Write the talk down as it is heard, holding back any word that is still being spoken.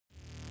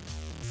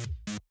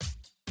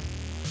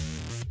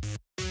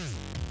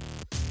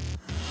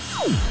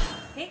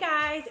Hey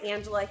guys,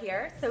 Angela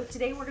here. So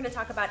today we're going to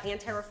talk about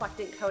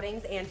anti-reflectant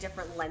coatings and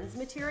different lens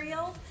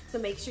materials. So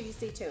make sure you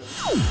stay tuned.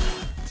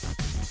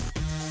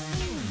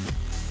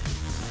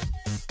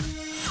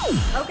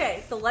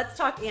 Okay, so let's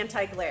talk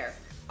anti-glare.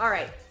 All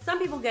right, some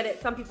people get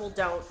it, some people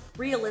don't.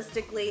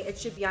 Realistically, it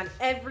should be on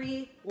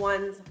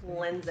everyone's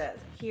lenses.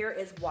 Here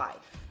is why.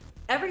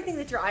 Everything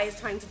that your eye is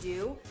trying to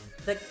do,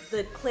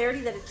 the clarity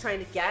that it's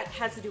trying to get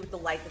has to do with the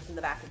light that's in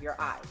the back of your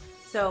eye.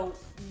 So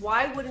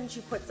why wouldn't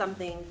you put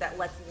something that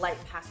lets light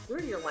pass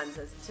through your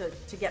lenses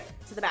to get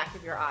to the back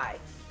of your eye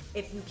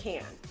if you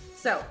can?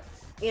 So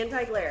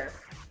anti-glare,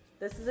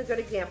 this is a good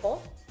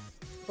example.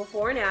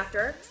 Before and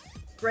after,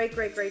 great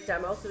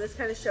demo. So this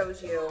kind of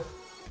shows you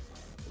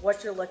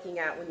what you're looking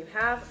at when you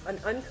have an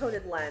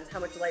uncoated lens, how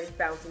much light is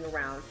bouncing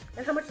around,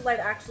 and how much light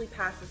actually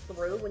passes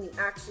through when you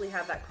actually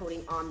have that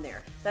coating on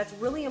there. That's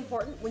really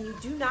important. When you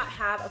do not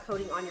have a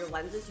coating on your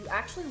lenses, you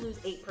actually lose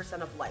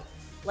 8% of light.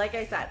 Like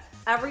I said,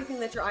 everything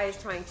that your eye is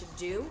trying to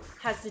do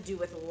has to do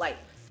with light.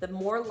 The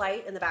more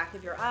light in the back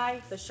of your eye,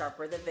 the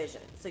sharper the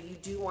vision. So you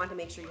do want to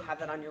make sure you have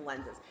that on your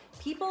lenses.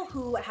 People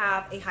who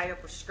have a higher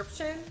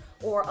prescription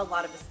or a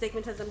lot of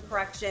astigmatism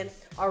correction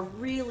are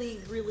really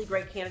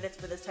great candidates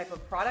for this type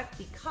of product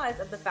because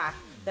of the fact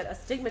that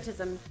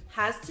astigmatism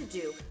has to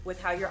do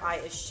with how your eye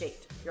is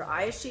shaped. Your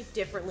eye is shaped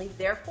differently,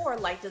 therefore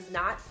light does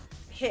not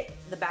hit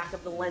the back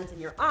of the lens in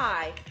your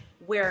eye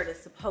where it is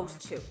supposed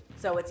to.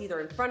 So it's either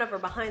in front of or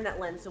behind that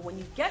lens. So when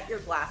you get your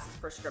glasses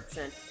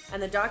prescription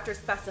and the doctor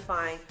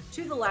specifying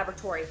to the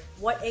laboratory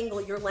what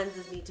angle your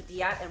lenses need to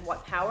be at and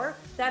what power,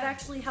 that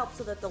actually helps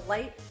so that the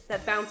light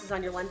that bounces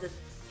on your lenses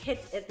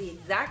hits at the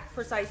exact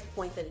precise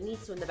point that it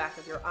needs to in the back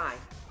of your eye.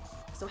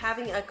 So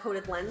having a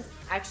coated lens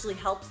actually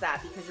helps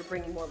that because you're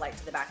bringing more light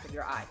to the back of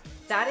your eye.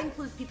 That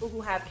includes people who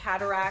have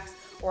cataracts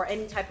or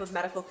any type of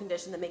medical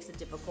condition that makes it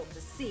difficult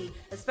to see,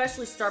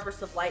 especially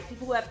starbursts of light.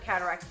 People who have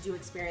cataracts do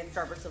experience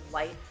starbursts of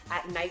light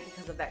at night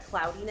because of that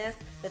cloudiness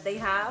that they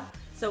have.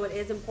 So it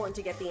is important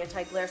to get the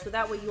anti-glare so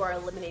that way you are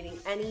eliminating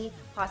any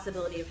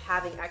possibility of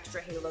having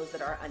extra halos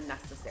that are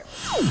unnecessary.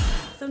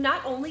 So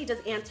not only does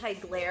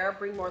anti-glare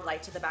bring more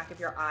light to the back of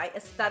your eye,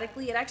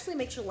 aesthetically it actually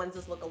makes your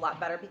lenses look a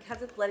lot better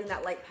because it's letting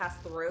that light pass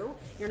through.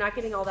 You're not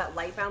getting all that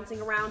light bouncing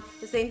around.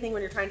 The same thing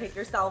when you're trying to take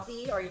your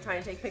selfie or you're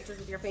trying to take pictures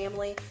with your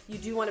family. You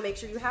do want to make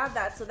sure you have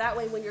that so that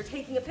way when you're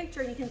taking a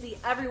picture and you can see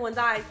everyone's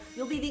eyes,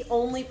 you'll be the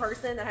only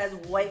person that has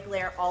white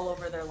glare all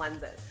over their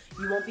lenses.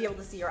 You won't be able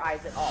to see your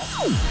eyes at all.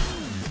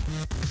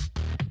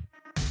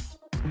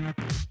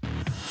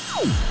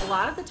 A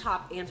lot of the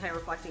top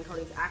anti-reflecting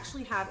coatings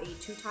actually have a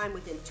 2-time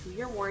within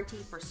 2-year warranty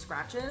for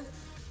scratches.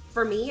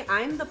 For me,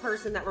 I'm the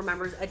person that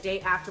remembers a day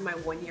after my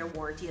 1-year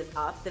warranty is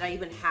up that I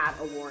even had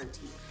a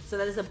warranty. So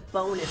that is a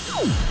bonus.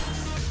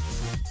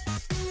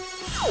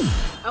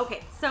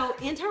 Okay, so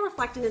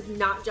anti-reflectant is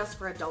not just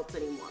for adults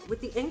anymore. With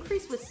the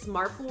increase with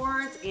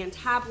smartboards and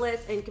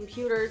tablets and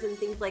computers and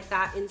things like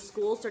that in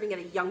school starting at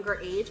a younger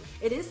age,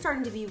 it is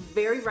starting to be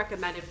very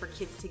recommended for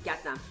kids to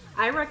get them.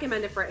 I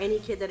recommend it for any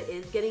kid that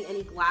is getting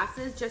any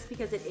glasses just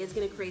because it is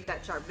going to create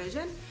that sharp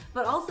vision.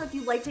 But also if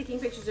you like taking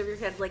pictures of your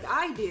kids like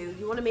I do,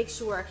 you want to make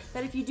sure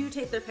that if you do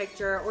take their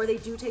picture or they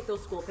do take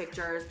those school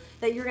pictures,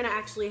 that you're going to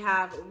actually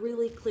have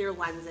really clear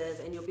lenses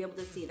and you'll be able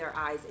to see their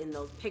eyes in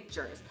those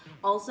pictures.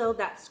 Also,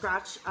 that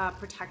scratch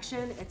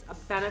protection, it's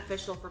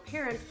beneficial for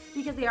parents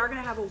because they are going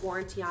to have a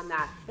warranty on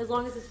that as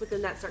long as it's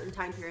within that certain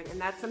time period,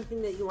 and that's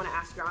something that you want to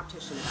ask your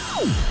optician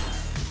about.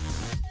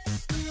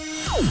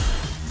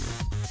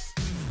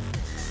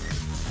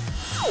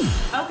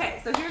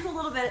 Okay, so here's a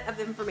little bit of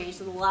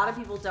information a lot of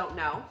people don't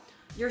know.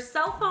 Your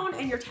cell phone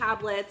and your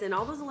tablets and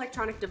all those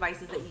electronic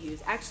devices that you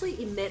use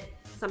actually emit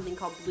something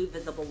called blue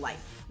visible light.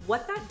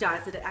 What that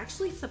does is it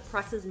actually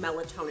suppresses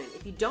melatonin.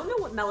 If you don't know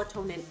what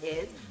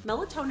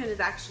melatonin is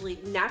actually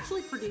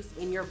naturally produced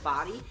in your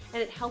body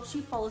and it helps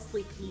you fall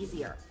asleep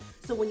easier.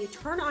 So when you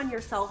turn on your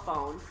cell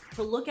phone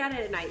to look at it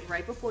at night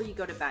right before you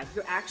go to bed,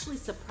 you're actually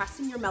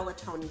suppressing your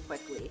melatonin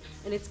quickly,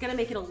 and it's gonna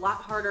make it a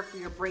lot harder for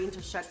your brain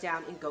to shut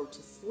down and go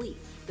to sleep.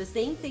 The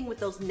same thing with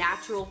those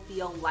natural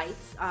feel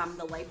lights,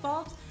 the light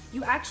bulbs.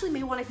 You actually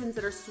may want to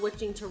consider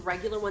switching to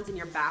regular ones in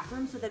your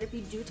bathroom so that if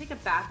you do take a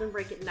bathroom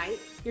break at night,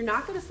 you're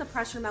not going to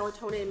suppress your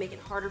melatonin and make it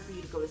harder for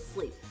you to go to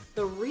sleep.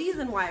 The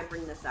reason why I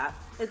bring this up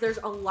is there's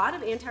a lot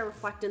of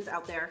anti-reflectants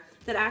out there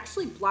that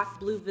actually block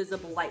blue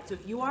visible light. So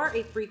if you are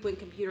a frequent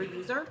computer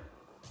user,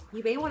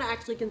 you may want to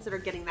actually consider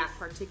getting that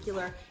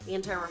particular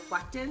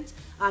anti-reflectant.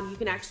 You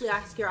can actually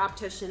ask your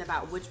optician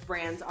about which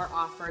brands are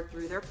offered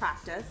through their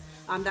practice.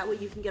 That way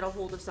you can get a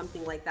hold of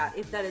something like that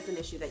if that is an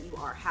issue that you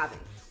are having.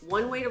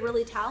 One way to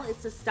really tell is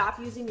to stop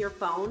using your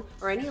phone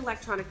or any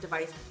electronic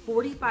device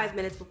 45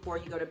 minutes before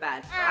you go to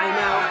bed. I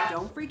know,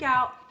 don't freak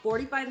out.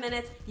 45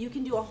 minutes, you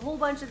can do a whole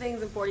bunch of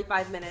things in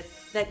 45 minutes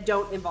that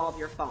don't involve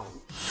your phone.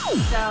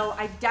 So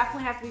I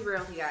definitely have to be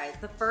real with you guys.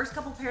 The first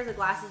couple pairs of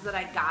glasses that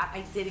I got,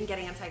 I didn't get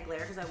anti-glare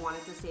because I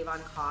wanted to save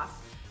on cost.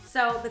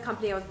 So the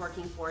company I was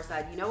working for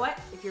said, you know what,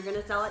 if you're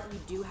gonna sell it, you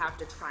do have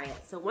to try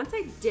it. So once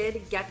I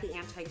did get the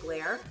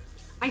anti-glare,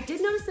 I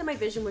did notice that my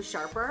vision was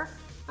sharper,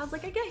 I was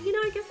like, I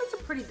guess that's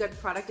a pretty good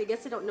product. I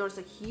guess I don't notice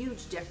a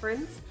huge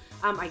difference.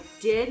 I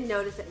did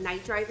notice at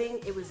night driving,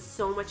 it was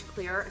so much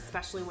clearer,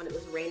 especially when it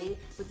was raining.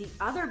 But the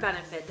other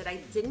benefit that I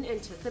didn't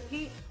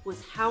anticipate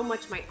was how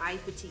much my eye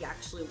fatigue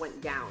actually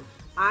went down.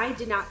 I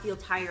did not feel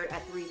tired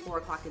at 3, 4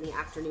 o'clock in the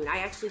afternoon. I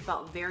actually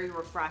felt very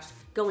refreshed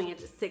going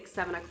into 6,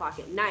 7 o'clock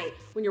at night.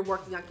 When you're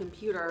working on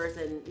computers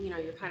and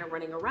you're kind of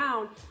running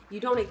around, you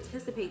don't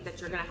anticipate that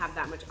you're gonna have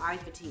that much eye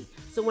fatigue.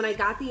 So when I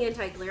got the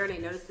anti-glare and I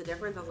noticed the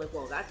difference, I was like,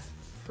 whoa, that's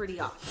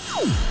pretty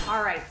awesome.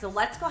 All right, so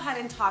let's go ahead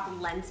and talk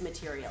lens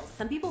materials.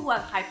 Some people who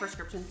have high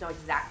prescriptions know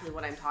exactly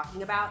what I'm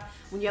talking about.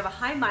 When you have a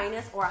high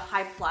minus or a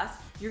high plus,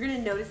 you're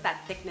gonna notice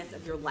that thickness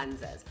of your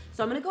lenses.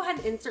 So I'm gonna go ahead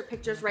and insert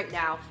pictures right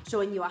now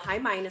showing you a high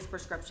minus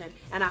prescription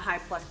and a high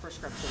plus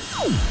prescription.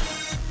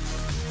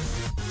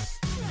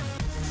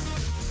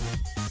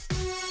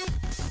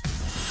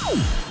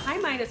 High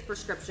minus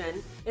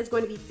prescription is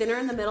going to be thinner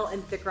in the middle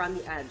and thicker on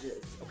the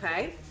edges,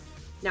 okay?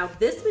 Now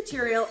this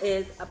material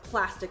is a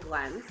plastic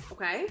lens,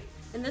 okay?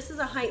 And this is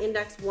a high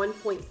index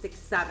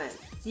 1.67.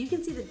 So you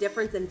can see the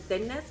difference in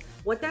thinness.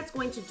 What that's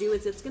going to do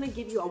is it's gonna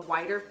give you a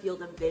wider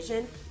field of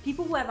vision.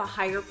 People who have a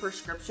higher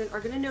prescription are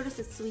gonna notice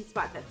a sweet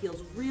spot that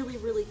feels really,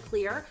 really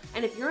clear.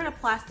 And if you're in a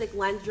plastic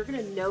lens, you're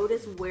gonna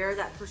notice where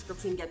that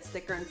prescription gets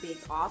thicker and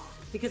fades off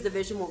because the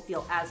vision won't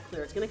feel as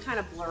clear. It's gonna kind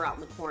of blur out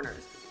in the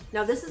corners.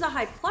 Now this is a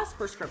high plus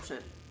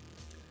prescription.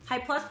 High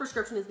plus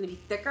prescription is gonna be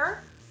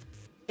thicker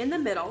in the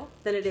middle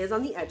than it is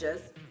on the edges,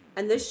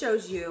 and this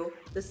shows you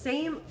the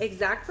same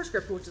exact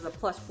prescription, which is a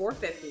plus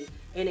 450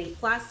 in a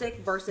plastic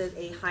versus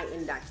a high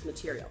index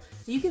material.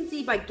 So you can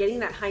see by getting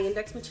that high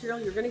index material,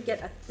 you're gonna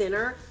get a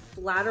thinner,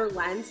 flatter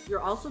lens. You're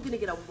also gonna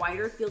get a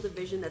wider field of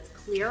vision that's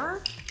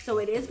clearer, so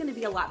it is gonna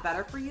be a lot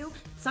better for you.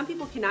 Some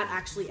people cannot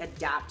actually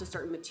adapt to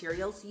certain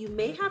materials, so you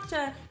may have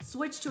to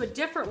switch to a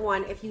different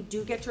one if you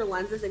do get your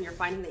lenses and you're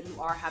finding that you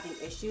are having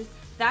issues.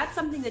 That's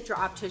something that your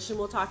optician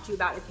will talk to you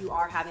about if you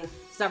are having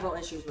several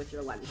issues with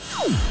your lenses.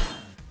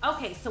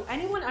 Okay, so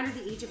anyone under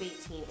the age of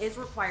 18 is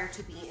required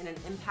to be in an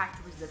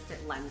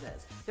impact-resistant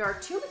lenses. There are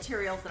 2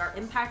 materials that are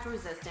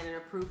impact-resistant and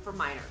approved for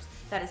minors.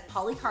 That is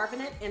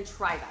polycarbonate and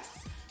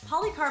Trivex.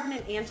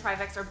 Polycarbonate and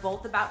Trivex are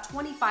both about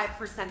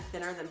 25%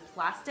 thinner than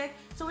plastic,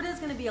 so it is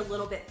going to be a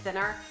little bit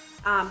thinner.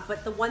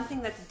 But the one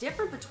thing that's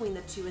different between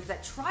the two is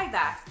that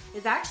Trivex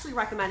is actually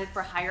recommended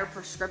for higher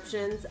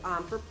prescriptions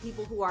for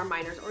people who are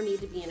minors or need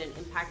to be in an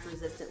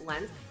impact-resistant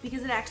lens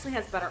because it actually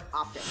has better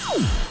optics.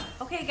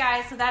 Okay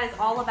guys, so that is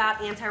all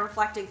about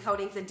anti-reflectant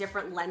coatings and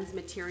different lens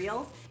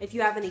materials. If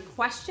you have any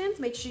questions,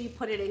 make sure you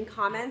put it in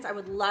comments. I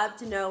would love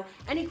to know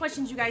any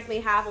questions you guys may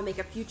have. We'll make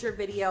a future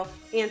video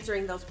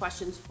answering those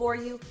questions for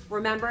you.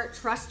 Remember,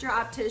 trust your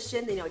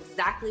optician. They know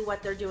exactly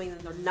what they're doing, and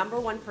they're the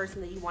 #1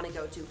 person that you want to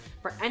go to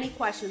for any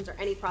questions or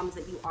any problems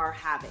that you are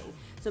having.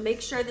 So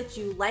make sure that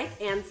you like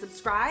and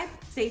subscribe.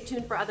 Stay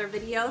tuned for other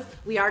videos.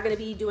 We are going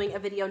to be doing a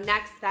video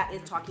next that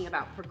is talking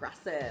about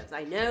progressives.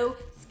 I know,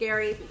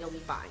 scary, but you'll be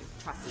fine.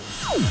 Trust me.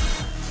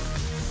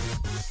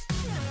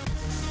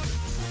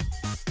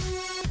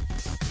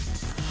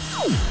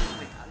 Oh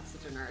my god, I'm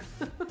such a nerd.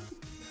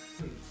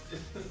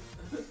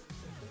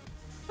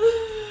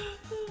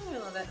 I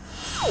love it.